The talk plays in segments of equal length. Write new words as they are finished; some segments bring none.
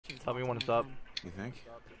Tell me when it's up. You think?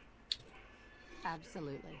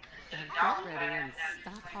 Absolutely. Now get ready and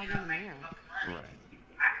stop hogging the mirror. Right.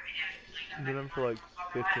 Do them for like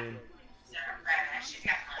 15.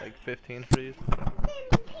 Like 15 for these.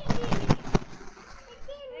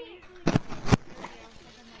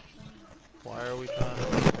 Why are we trying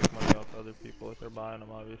to make money off other people if they're buying them?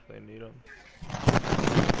 Obviously, they need them.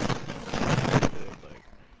 Like,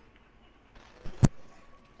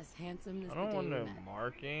 As handsome as I the don't day want we no met.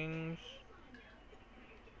 markings.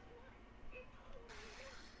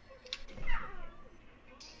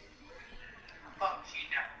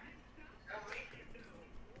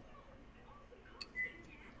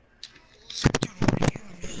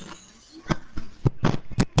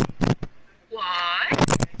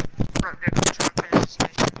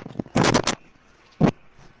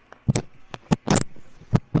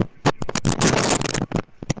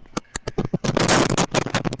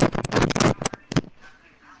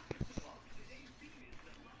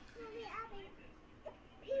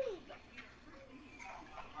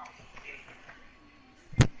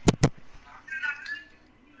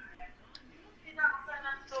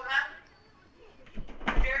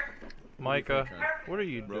 Micah, what are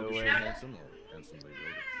you doing? Handsome or handsomely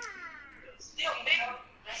roguish? Still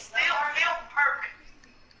perfect.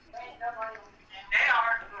 They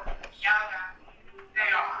are. They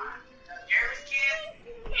are. Jeremy's kids,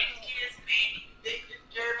 Andy's kids, Mandy, Victor,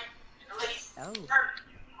 Jeremy, and Elise. Oh, Perfect.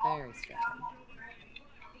 very striking.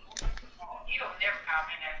 You don't never call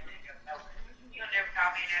me that picture. No. You don't never call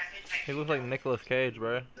me that picture. He looks like Nicolas Cage,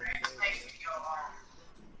 bro.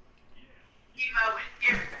 Chemo and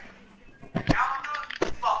everything. Y'all know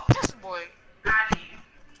fuck. This boy. I need.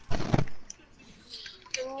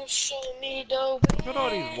 Can you show me the Look at all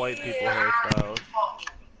these white people hairstyles.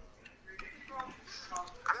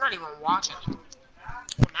 I'm not even watching. Well,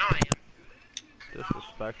 now I am.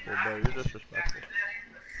 Disrespectful, bro. You're disrespectful.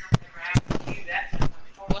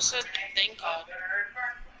 What's the thing called?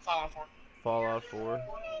 Fallout 4. Fallout 4.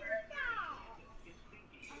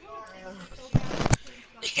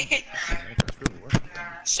 That's really working.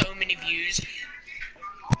 So many views.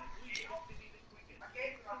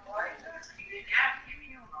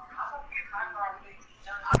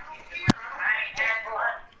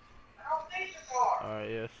 Alright,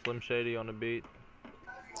 yeah, Slim Shady on the beat.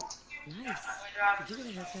 Nice. Did you get a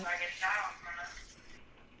haircut?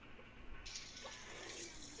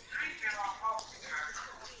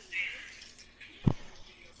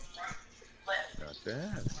 Not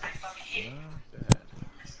bad. Not bad.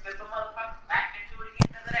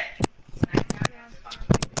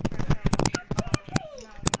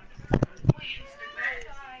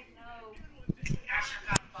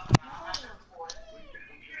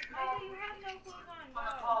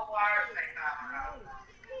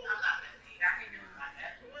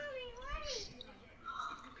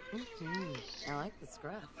 I like the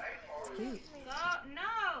scruff. It's cute.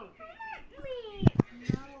 No! Please!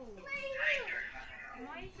 No.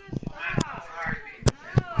 Micah, stop!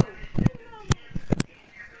 No!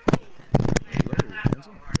 Hello,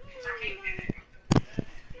 handsome.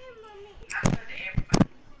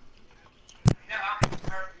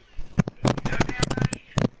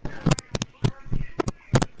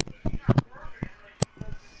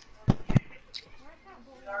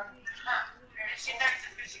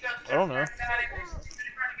 I don't know.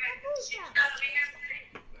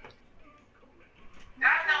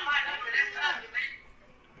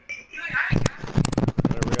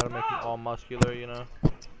 Whatever, we gotta make them all muscular, you know?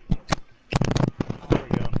 There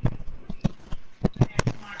we go.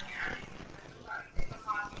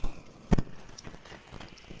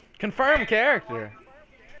 Confirm character!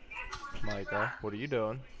 Micah, what are you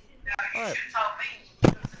doing? Alright.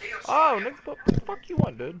 Oh, Nick, what the fuck you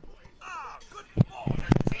want, dude?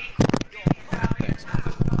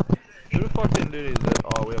 Who the fuck didn't do these?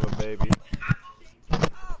 Oh, we have a baby.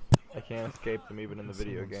 I can't escape them even in the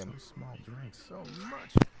video game. So small drinks so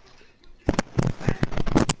much.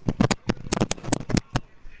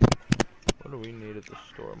 What do we need at the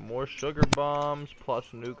store? More sugar bombs plus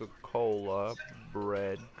Nuka-Cola,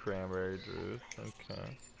 bread, cranberry juice.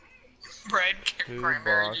 Okay. Bread, 2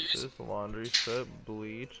 cranberry boxes, juice. laundry soap,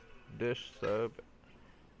 bleach, dish soap.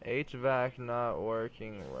 HVAC not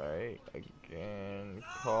working right. Again,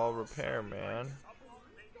 call repairman.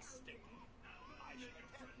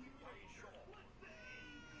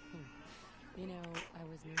 You know, I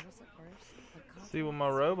was nervous at first, but See what my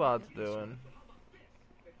robot's doing.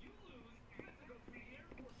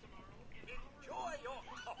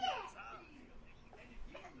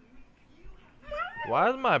 Why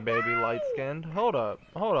is my baby light skinned? Hold up,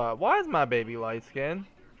 hold up. Why is my baby light skinned?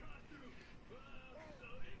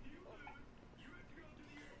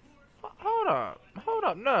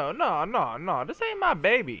 No. This ain't my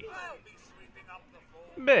baby.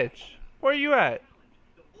 Bitch, where you at?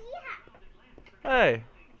 Hey.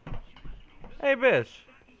 Hey, bitch.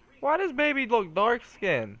 Why does baby look dark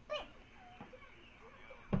skinned?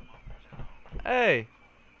 Hey.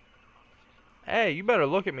 Hey, you better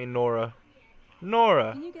look at me, Nora.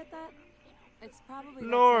 Nora. Can you get that? It's probably that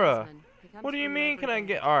Nora. salesman. He comes What do you for mean every can I day.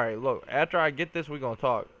 get... Alright, look. After I get this, we gonna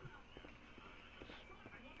talk.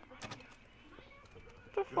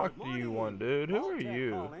 What the fuck do you want, dude? Who are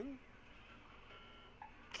you?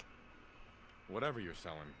 Whatever you're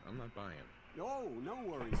selling, I'm not buying. Oh, no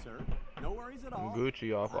worries, sir. No worries at all.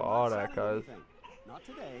 Gucci off of I'm all not that, selling cuz. anything. Not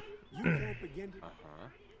today. You can't begin to...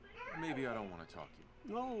 Maybe I don't want to talk to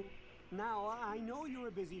you. No. Now, I know you're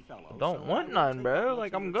a busy fellow. Don't so want I won't none, take bro. up much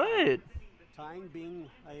Like, of I'm your time. good. Time being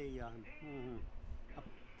a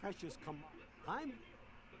precious time.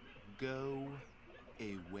 Go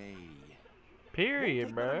away.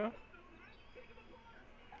 Period, bro.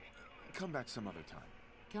 Come back some other time.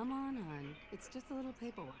 Come on, hon. It's just a little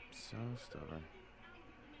paperwork. So stubborn.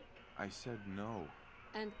 I said no.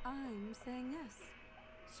 And I'm saying yes.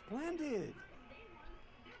 Splendid.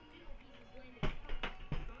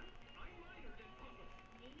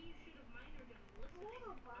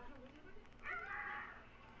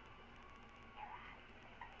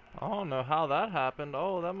 I don't know how that happened.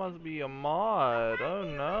 Oh, that must be a mod. Oh,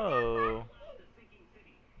 no.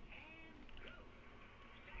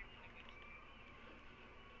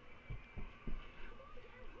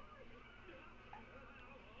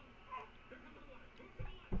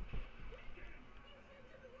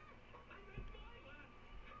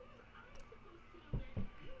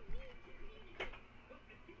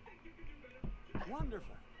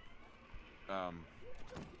 Wonderful.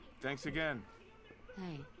 Thanks again.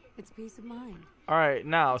 Hey, it's peace of mind. Alright,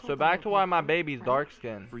 now, so back to why my baby's dark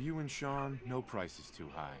skinned. For you and Sean, no price is too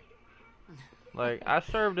high. Like, I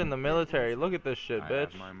served in the military. Look at this shit, I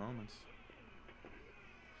bitch. have my moments.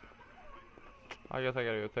 I guess I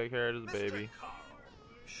gotta go take care of this baby.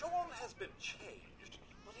 Sean has been changed,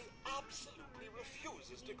 but he absolutely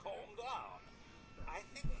refuses to calm down. I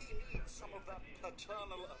think he needs some of that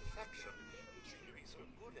paternal affection you seem to be so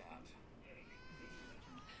good at.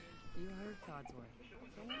 You heard Codsworth.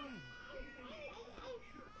 Go on.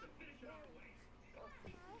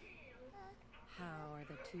 How are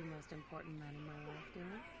the two most important men in my life doing?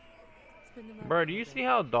 Spin them up Bro, a do you little see bit.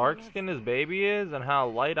 how dark Let's skinned this baby is and how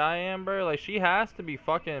light I am, bro? Like, she has to be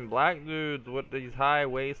fucking black dudes with these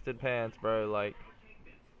high-waisted pants, bro. Like,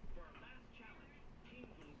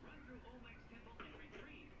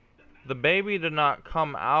 the baby did not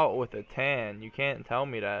come out with a tan. You can't tell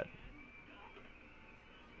me that.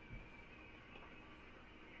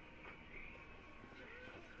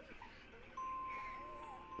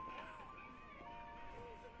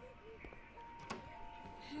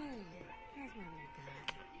 Hey, how's my little guy?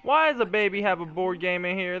 Why does a baby have a board game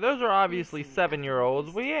in here? Those are obviously Listen, after 7-year-olds.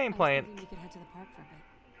 this, We I ain't was playing. thinking we could head to the park for a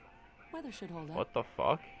bit. Weather should hold up. What the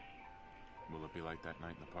fuck? Will it be like that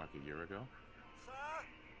night in the park a year ago? Sir,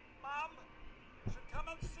 Mom, you should come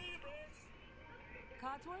and see this.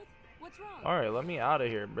 Codsworth, what's wrong? Alright, let me out of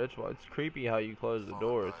here, bitch. Well, it's creepy how you close the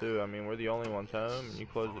door, too. I mean, we're the only ones home, and you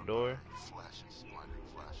close the door. Flashes, blinding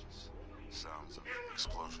flashes. Sounds of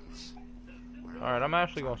explosions. Alright, I'm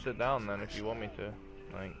actually gonna sit down then if you want me to.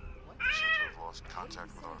 Like, We seem to have lost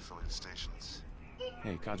contact with our affiliate stations.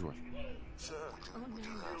 Hey, Codsworth. Sir, We do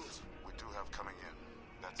have coming in.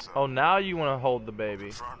 That's oh, now you want to hold the baby.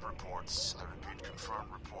 confirmed reports. I repeat, confirmed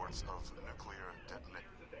reports of nuclear detonation.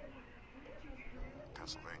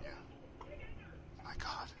 Pennsylvania. My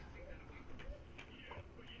God.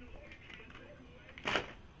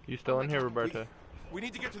 You still in here, Roberta? we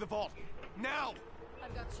need to get to the vault. Now!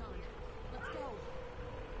 I've got Sean. Let's go.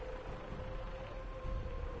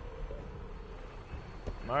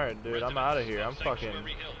 Alright, dude, I'm out of here. I'm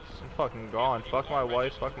fucking gone. Fuck my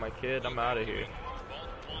wife, fuck my kid. I'm out of here.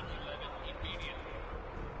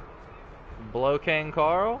 Blokane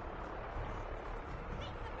Carl?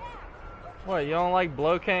 What, you don't like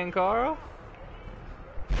Blokane Carl?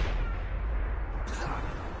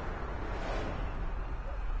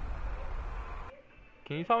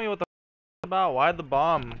 Can you tell me what the f about? Why'd the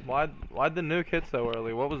bomb? Why'd the nuke hit so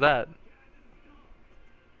early? What was that?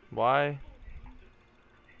 Why?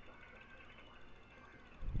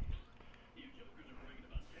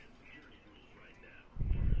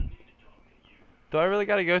 Do I really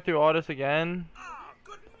gotta go through all this again? Ah,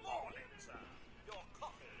 good morning, sir. Your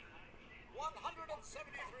coffee. 173.5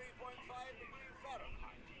 degrees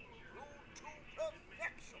Fahrenheit. Brewed to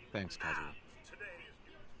perfection. Thanks, Codsworth. Today's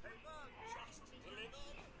newspaper just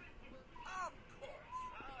delivered. Of course.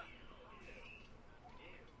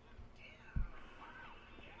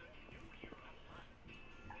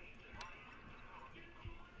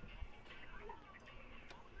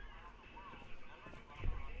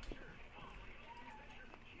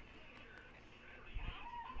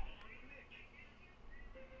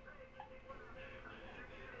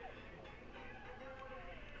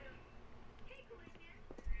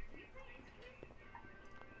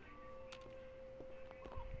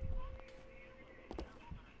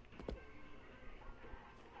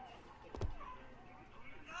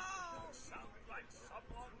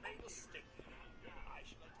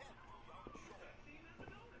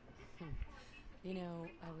 You know,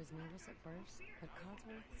 I was nervous at first, but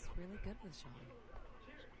Codsworth's really good with Sean.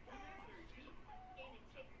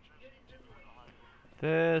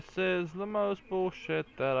 This is the most bullshit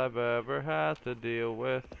that I've ever had to deal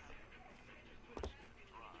with.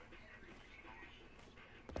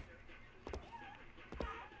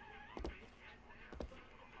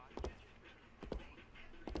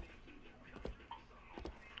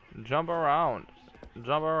 Jump around.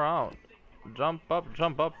 Jump around.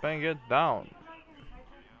 Jump up and get down.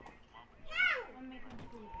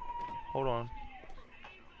 Hold on.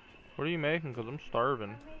 What are you making? Cause I'm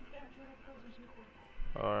starving.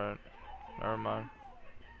 Alright. Never mind.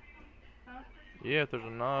 Yeah, if there's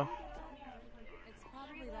enough. It's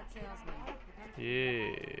probably that salesman.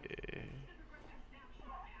 Yeah.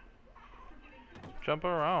 Jump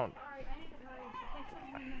around.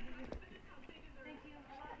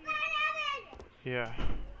 Yeah.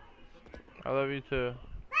 I love you too.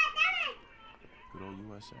 Good old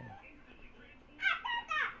USA.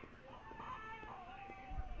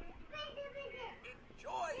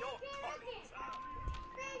 Enjoy your colleagues.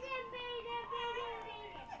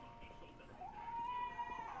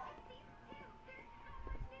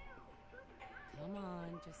 Come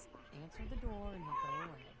on, just answer the door and he'll go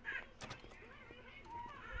away.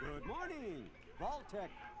 Good morning, Vault-Tec,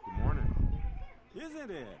 Good morning.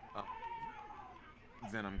 isn't it?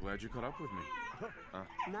 Then I'm glad you caught up with me.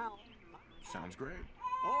 Now, Sounds great.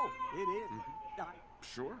 oh, it is.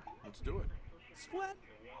 Sure, let's do it. Split.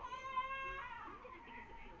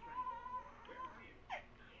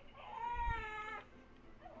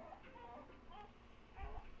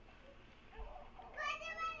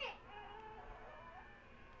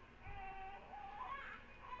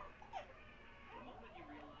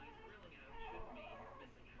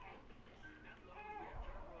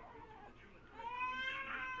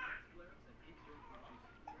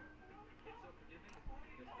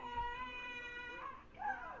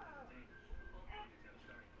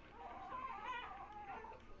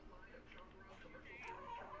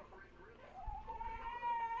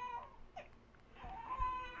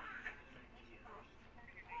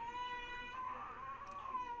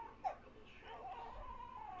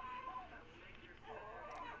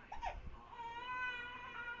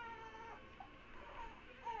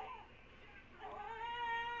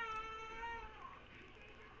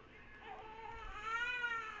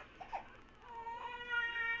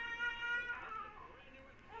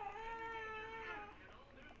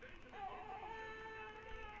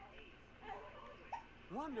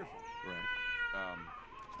 Wonderful. Right.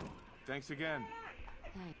 Thanks again.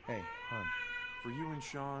 Hey. Hey, hon. For you and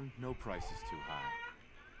Sean, no price is too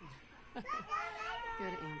high. Good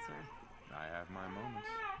answer. I have my moments.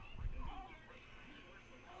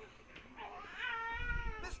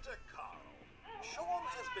 Mr. Carl, Sean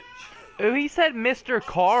has been changed. Oh, he said Mr.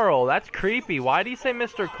 Carl. That's creepy. Why did he say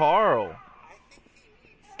Mr. Carl? I think he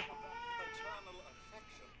needs some of that paternal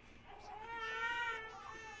affection.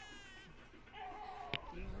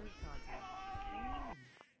 You heard Codsworth.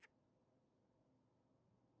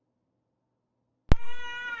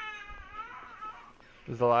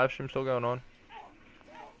 Is the live stream still going on?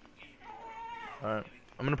 Alright.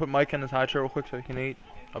 I'm gonna put Mike in his high chair real quick so he can eat.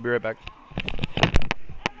 I'll be right back.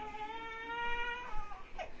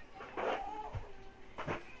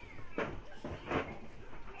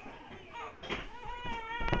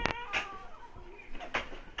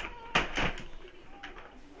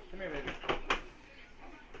 Come here, baby.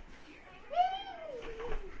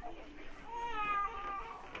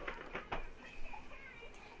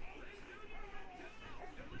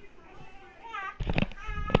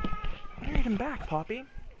 I need him back, Poppy.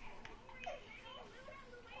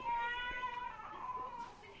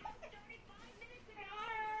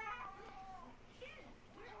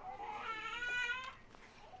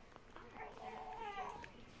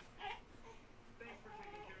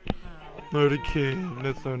 Oh, the kid.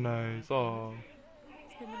 That's so nice. Oh.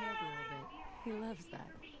 Spin the milk a little bit. He loves that.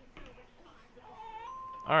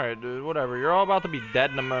 Alright, dude. Whatever. You're all about to be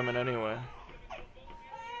dead in a moment anyway.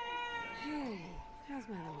 Hey, how's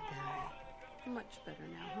my little guy? Much better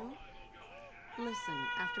now, huh? Listen,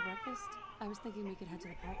 after breakfast, I was thinking we could head to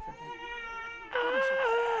the park for a bit.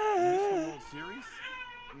 Miss the World Series?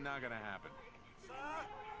 Not gonna happen. Sir,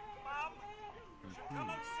 Mom, come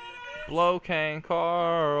and see this. Blow Cane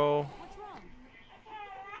Carl. What's wrong?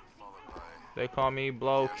 Followed by They call me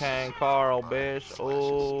Blow Cane Carl, bitch.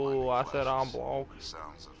 Oh, I said I'm blow.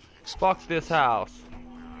 sounds of Fuck this house.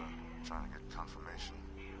 We're trying to get confirmation.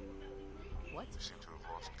 What? We seem to have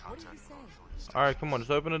lost What did contact you say? with affiliate stations. Alright, come on.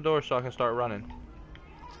 Just open the door so I can start running. We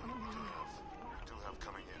do have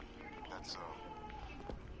coming in. That's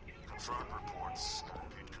confirmed reports, and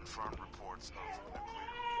repeat, confirmed reports of nuclear.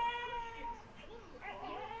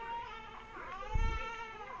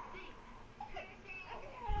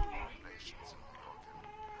 Nations in New York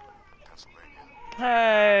and Pennsylvania.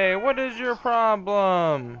 Hey, what is your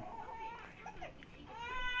problem?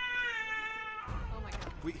 Oh my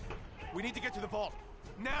god. We need to get to the vault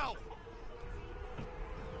now.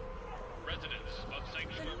 Residents of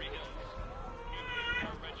Sanctuary Hills, you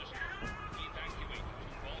are registered. Evacuate to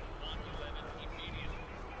Vault 111 immediately.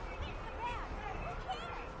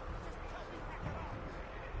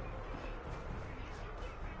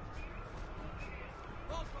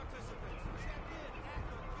 All participants, check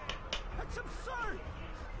in. That's absurd!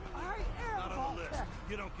 I am Not on the list.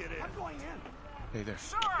 You don't get in. I'm going in. Hey there.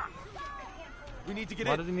 We need to get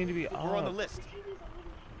Why in. does it need to be We're on the up? list.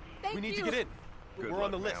 Thank We need you. to get in. We're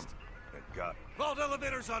on the list. Vault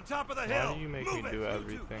elevators on top of the Why hill. do you make Move me it. do You two,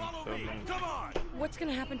 everything follow so me. much? Come on. What's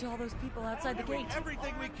gonna happen to all those people outside the gate?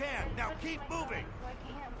 Everything we can. Now keep moving.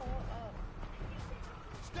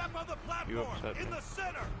 Step on the You platform upset in me. the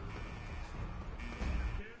center.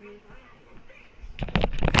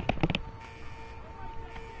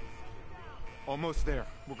 Almost there.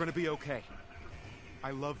 We're gonna be okay.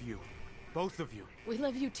 I love you. Both of you. We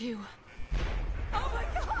love you too. Oh my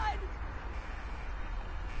god!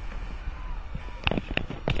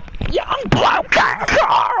 Young broken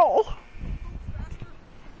Carl!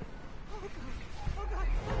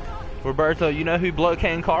 Roberto, you know who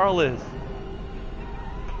Bloodcane Carl is?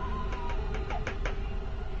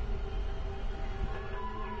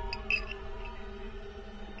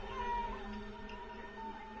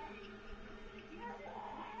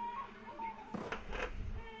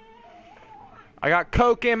 I got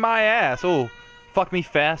coke in my ass. Oh, fuck me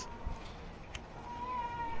fast.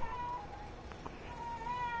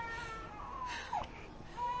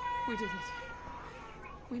 We did it.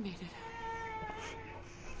 We made it.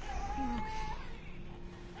 We're okay.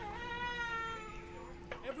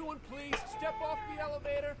 Everyone please step off the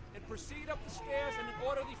elevator and proceed up the stairs in an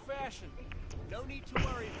orderly fashion. No need to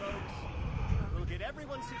worry, folks. We'll get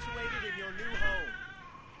everyone situated in your new home.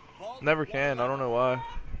 Vault Never can. I don't know why.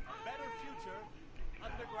 Better future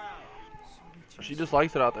underground. She just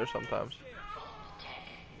likes it out there sometimes.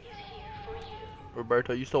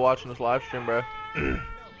 Roberto, you still watching this live stream, bro?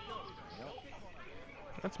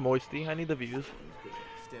 That's moisty. I need the views.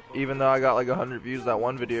 Even though I got like 100 views that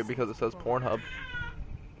one video because it says Pornhub.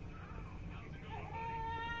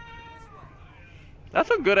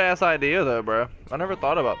 That's a good ass idea though, bro. I never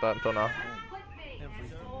thought about that until now.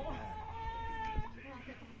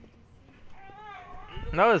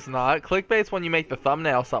 No, it's not. Clickbait's when you make the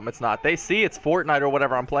thumbnail something. It's not. They see it's Fortnite or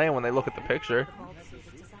whatever I'm playing when they look at the picture.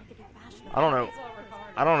 I don't know.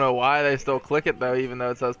 I don't know why they still click it though, even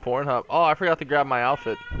though it says Pornhub. Oh, I forgot to grab my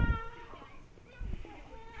outfit.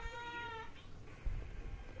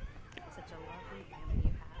 Such a lovely family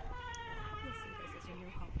you have. Obviously, this is your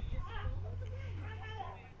new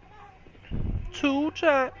home. Two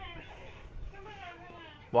chat.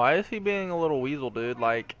 Why is he being a little weasel, dude?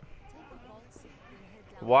 Like,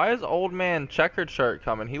 why is old man checkered shirt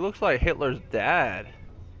coming? He looks like Hitler's dad.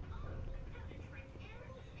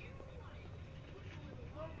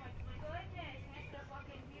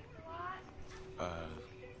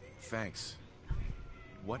 Thanks.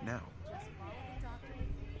 What now? Just follow the doctor.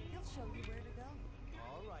 He'll show you where to go.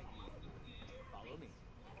 All right, follow me.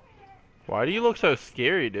 Why do you look so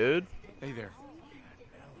scary, dude? Hey there.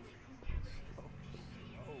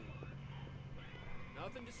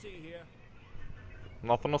 Nothing to see here.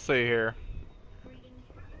 Nothing to see here.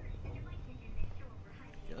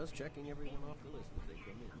 Just checking everyone off the list as they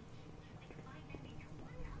come in.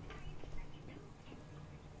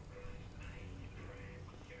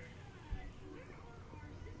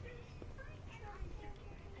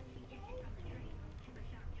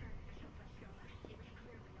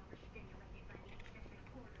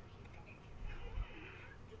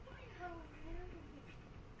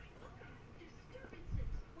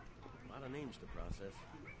 A lot of names to process.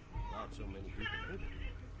 Not so many people maybe.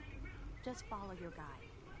 Just follow your guide.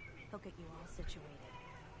 He'll get you all situated.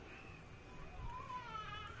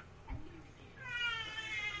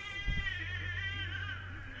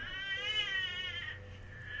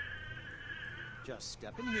 Just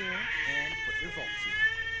step in here and put your vault suit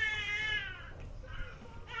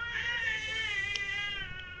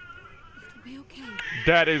It'll be okay.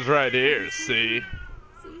 Daddy's right here, see? See?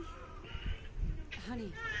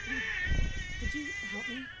 Honey, could you help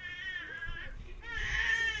me?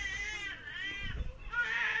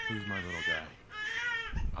 Who's my little guy?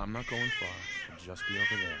 I'm not going far. I'll just be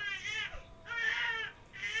over there.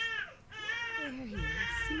 There he is,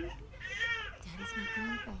 see?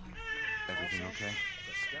 Everything okay?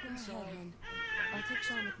 Just step Go inside. ahead, Hen. I'll take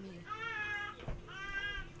Sean with me.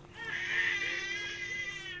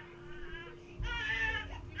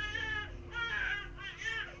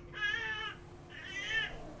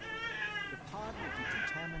 The pod will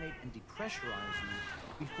decontaminate and depressurize you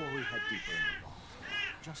before we head deeper in the vault.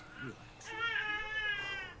 Just relax.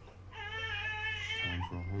 Time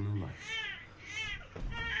for a whole new life.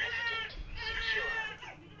 Resident secure.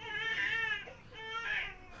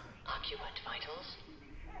 Occupant vitals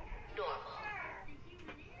normal.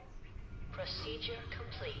 Procedure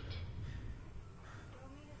complete.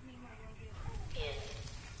 In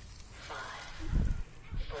 5,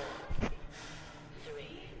 4, 3,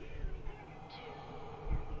 2,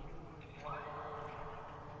 1.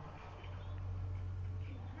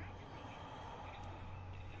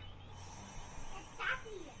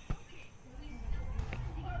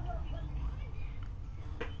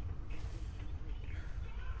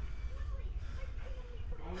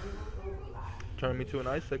 Turn me to an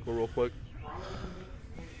icicle real quick.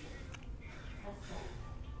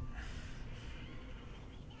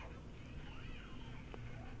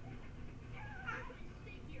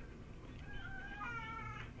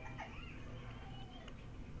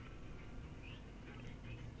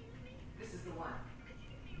 This is the one.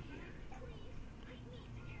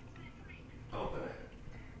 Open it.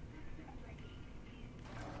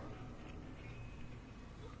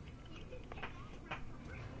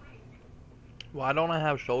 Why don't I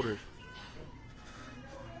have shoulders?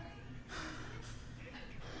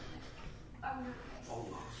 Almost.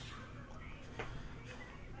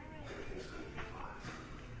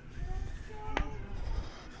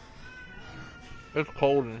 It's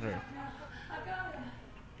cold in here.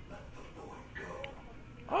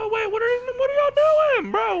 Oh wait, what are y'all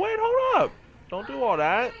doing, bro? Wait, hold up. Don't do all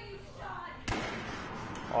that.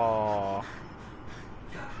 Aw.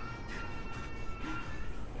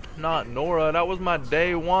 Not Nora, that was my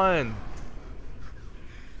day one.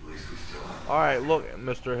 Alright, look,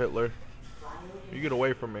 Mr. Hitler. You get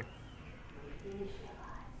away from me.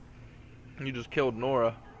 You just killed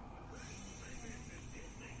Nora.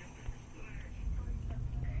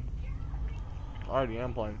 Alrighty,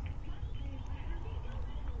 I'm playing.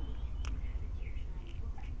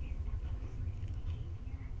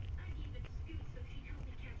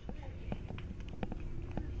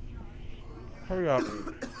 Hurry up.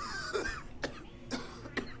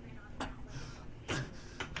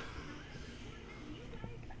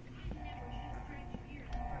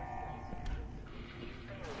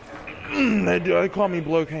 They call me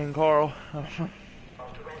Blocaine Carl.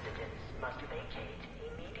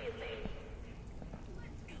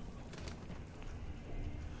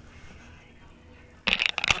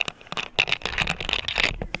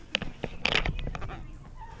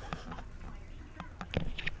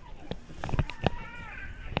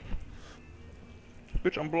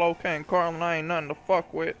 Bitch, I'm Blocaine Carl and I ain't nothing to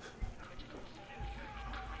fuck with.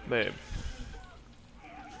 Babe.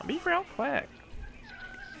 I'll be real quick.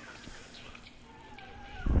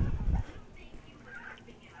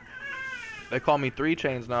 They call me 3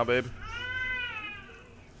 Chains now, babe.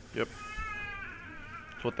 Yep.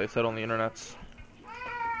 That's what they said on the internets.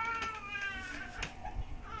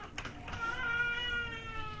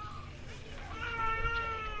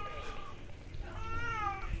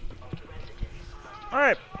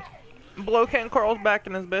 Alright. Blocaine Carl's back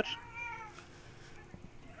in his bitch.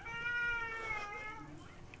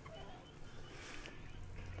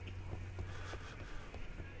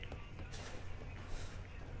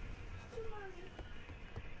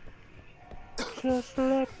 Just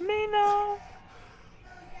let me know.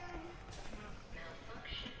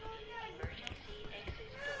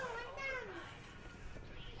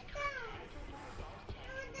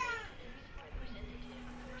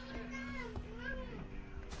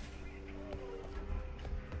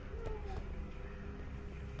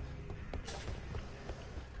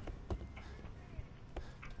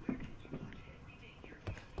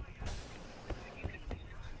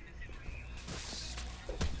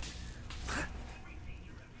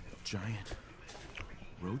 Giant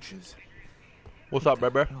roaches? What's up,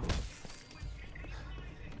 baby?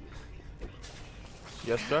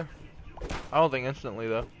 Yes, sir. I don't think instantly,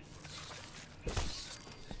 though.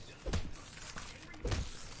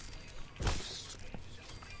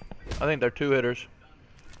 I think they're 2 hitters.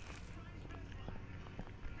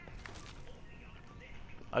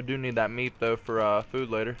 I do need that meat, though, for food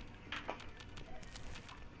later.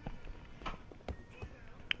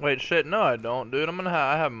 Wait, shit, no I don't, dude.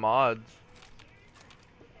 I have mods.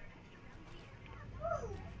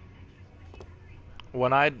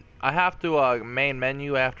 When I have to main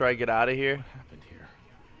menu after I get out of here. What happened here?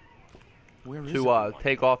 Where is to everyone?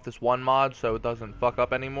 take off this one mod so it doesn't fuck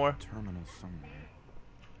up anymore. Terminal somewhere.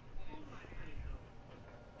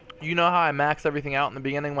 You know how I maxed everything out in the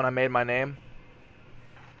beginning when I made my name?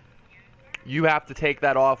 You have to take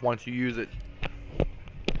that off once you use it.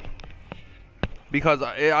 Because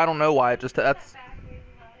I don't know why, that's...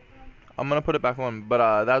 I'm gonna put it back on,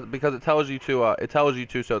 but that's because it tells you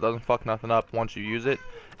to so it doesn't fuck nothing up once you use it.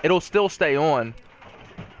 It'll still stay on,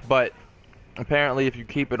 but apparently if you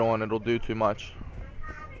keep it on, it'll do too much.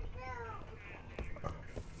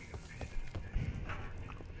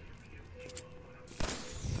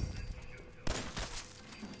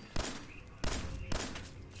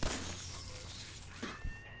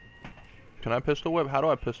 Can I pistol whip? How do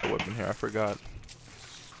I pistol whip in here? I forgot.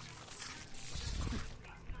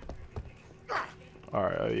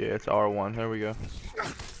 Alright, oh yeah, it's R1. There we go.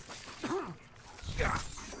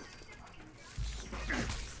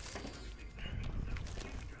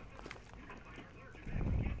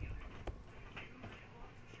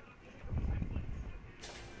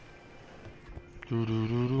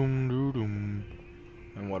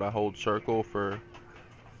 And what, I hold circle for...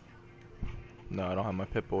 No, I don't have my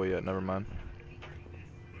Pip-Boy yet, never mind.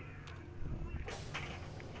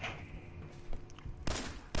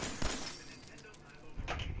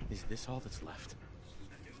 Is this all that's left?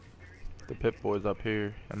 The Pip-Boy's up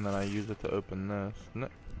here, and then I use it to open this. No.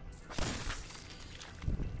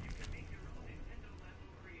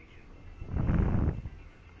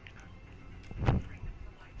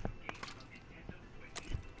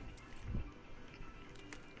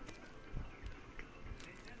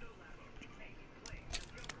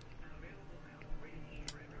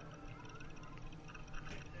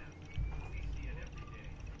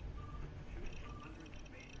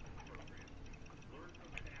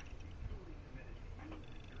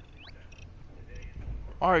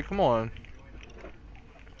 Alright, come on.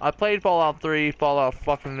 I played Fallout 3, Fallout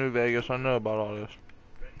fucking New Vegas, I know about all this.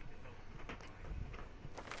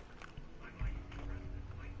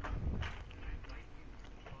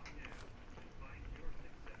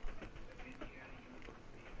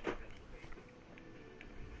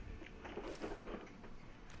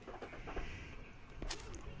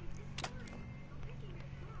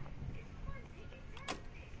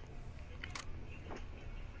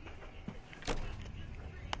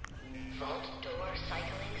 Vault door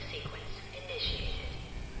cycling sequence initiated.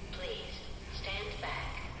 Please stand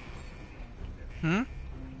back.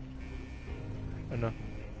 I know.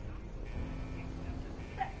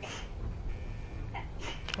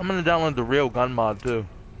 I'm gonna download the real gun mod too.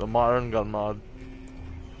 The modern gun mod.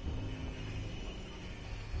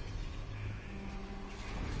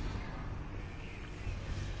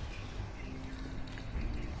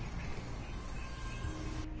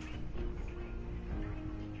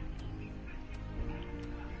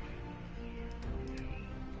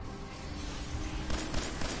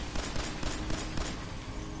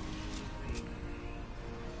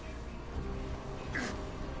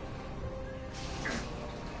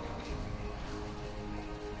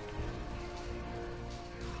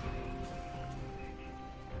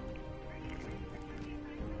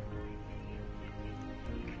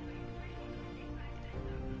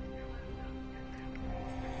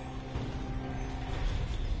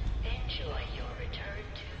 Enjoy your return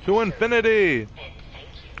To infinity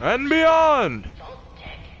and beyond.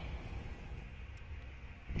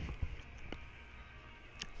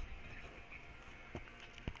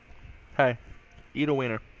 Hey, eat a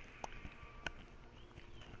wiener.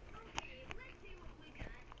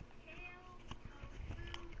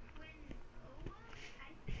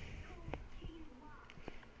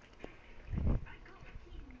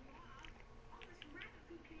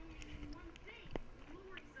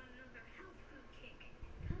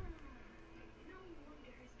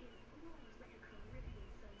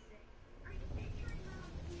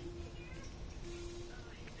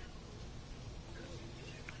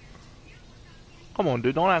 Come on,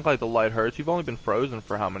 dude, don't act like the light hurts. You've only been frozen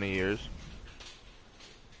for how many years?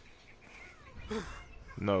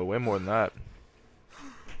 No, way more than that.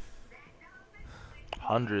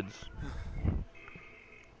 Hundreds.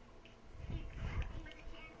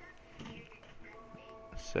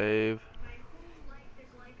 Save.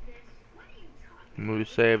 Move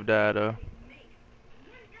save data.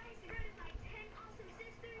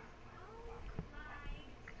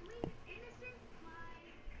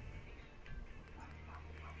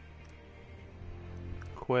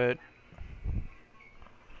 Quit.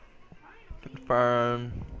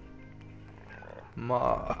 Confirm.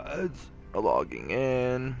 Mods. Logging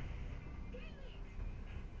in.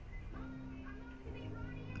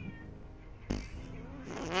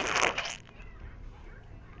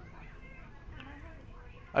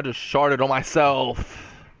 I just sharted on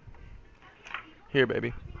myself. Here,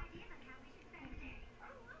 baby.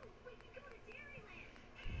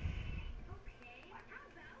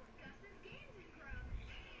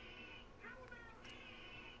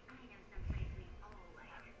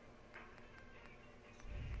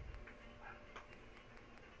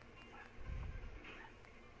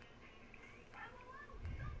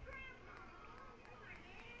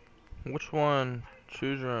 Which one?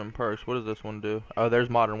 Choose your own perks. What does this one do? Oh, there's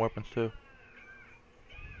modern weapons too.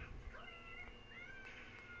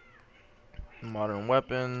 Modern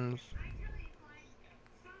weapons.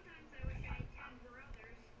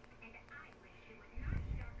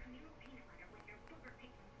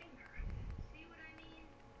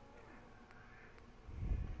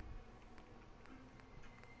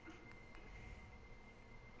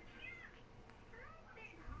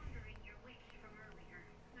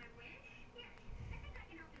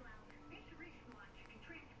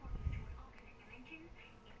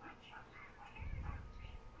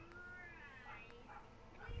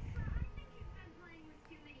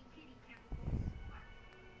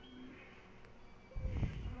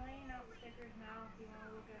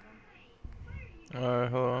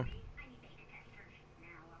 Alright, hold on.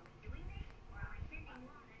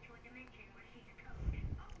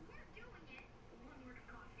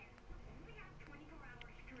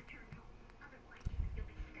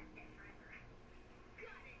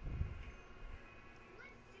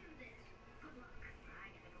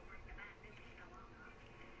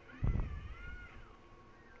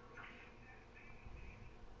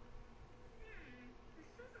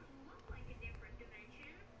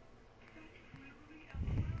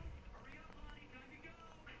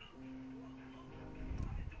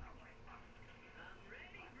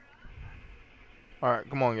 Alright,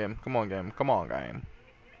 come on, game. Come on, game. Come on, game.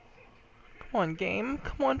 Come on, game.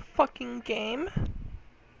 Come on, fucking game.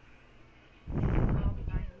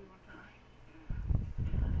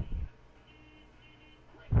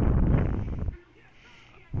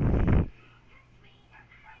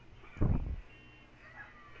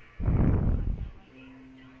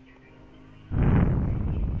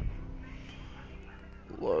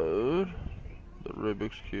 Load the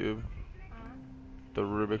Rubik's Cube. The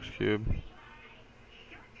Rubik's Cube.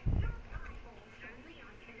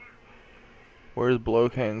 Where's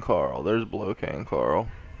Blocane Carl? There's Blocane Carl.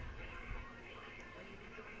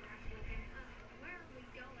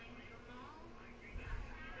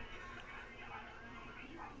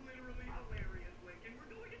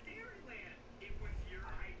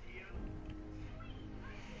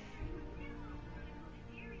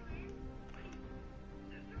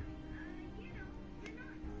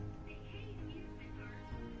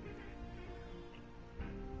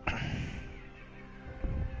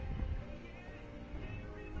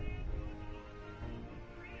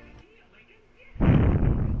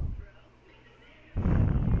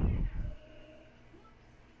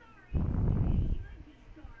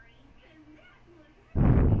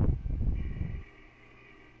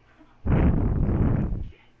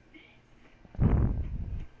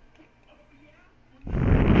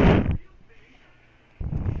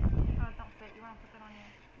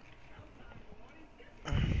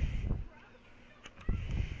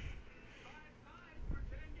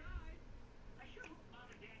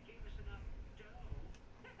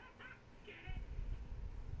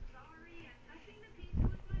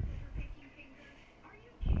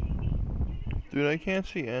 Dude, I can't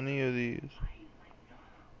see any of these.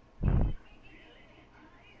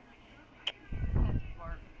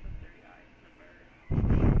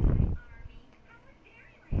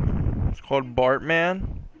 It's called Bartman.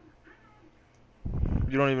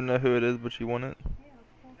 You don't even know who it is, but you want it.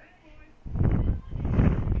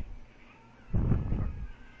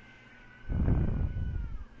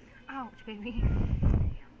 Ouch, baby.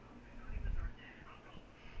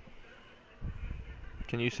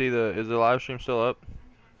 Can you see is the live stream still up?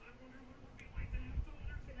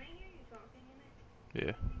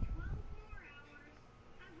 Yeah.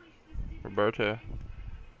 Roberto.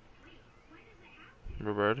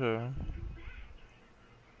 Roberto.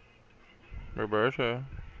 Roberto.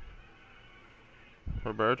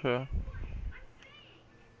 Roberto.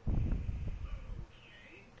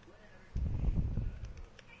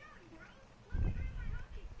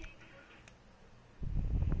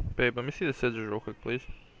 Babe, let me see the scissors real quick, please.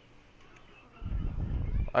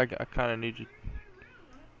 I kind of need you.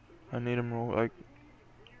 I need them real, like,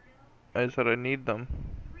 I said I need them.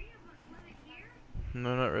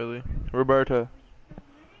 No, not really. Roberta.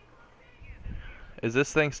 Is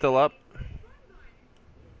this thing still up?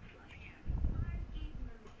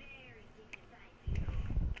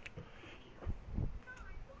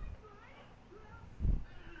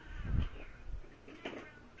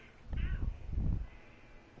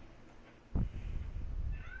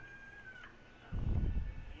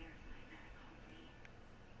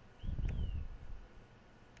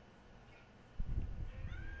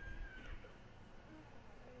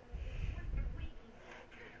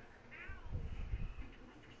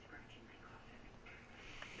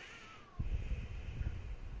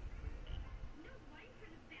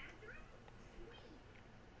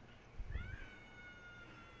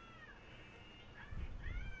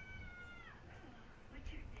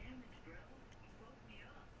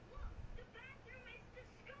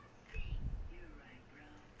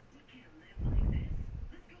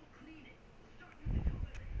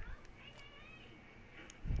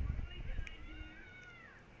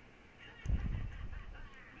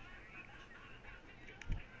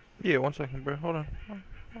 Yeah, 1 second, bro. Hold on.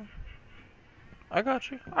 I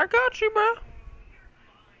got you. I got you, bro.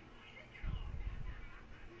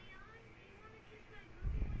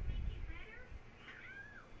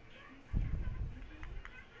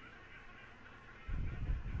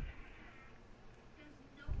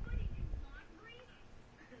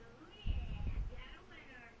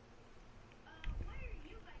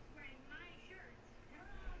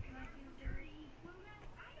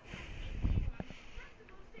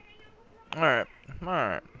 Alright.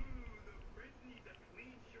 Alright.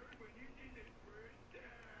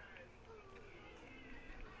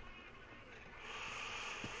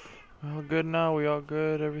 We all good now? We all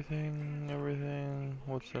good? Everything.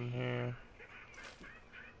 What's in here?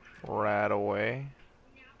 Right away.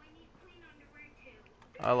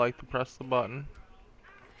 I like to press the button.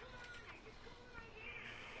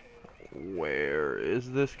 Where is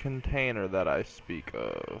this container that I speak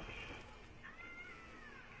of?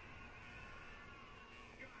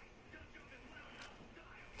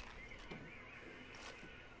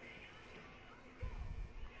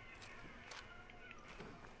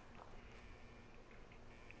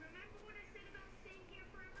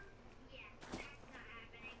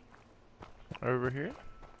 Over here?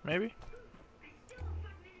 Maybe?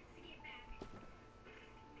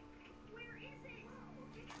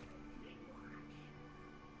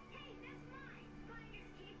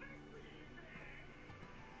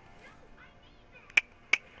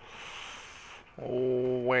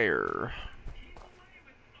 Where?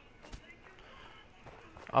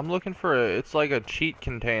 I'm looking for it's like a cheat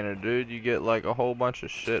container, dude. You get like a whole bunch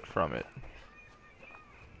of shit from it.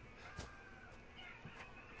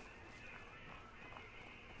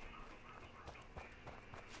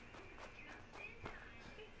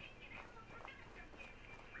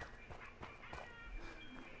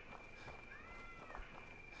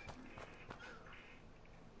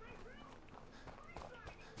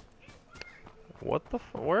 What the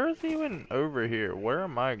where is he even over here? Where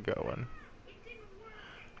am I going?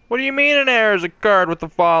 What do you mean an error is occurred with the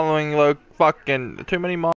following fucking too many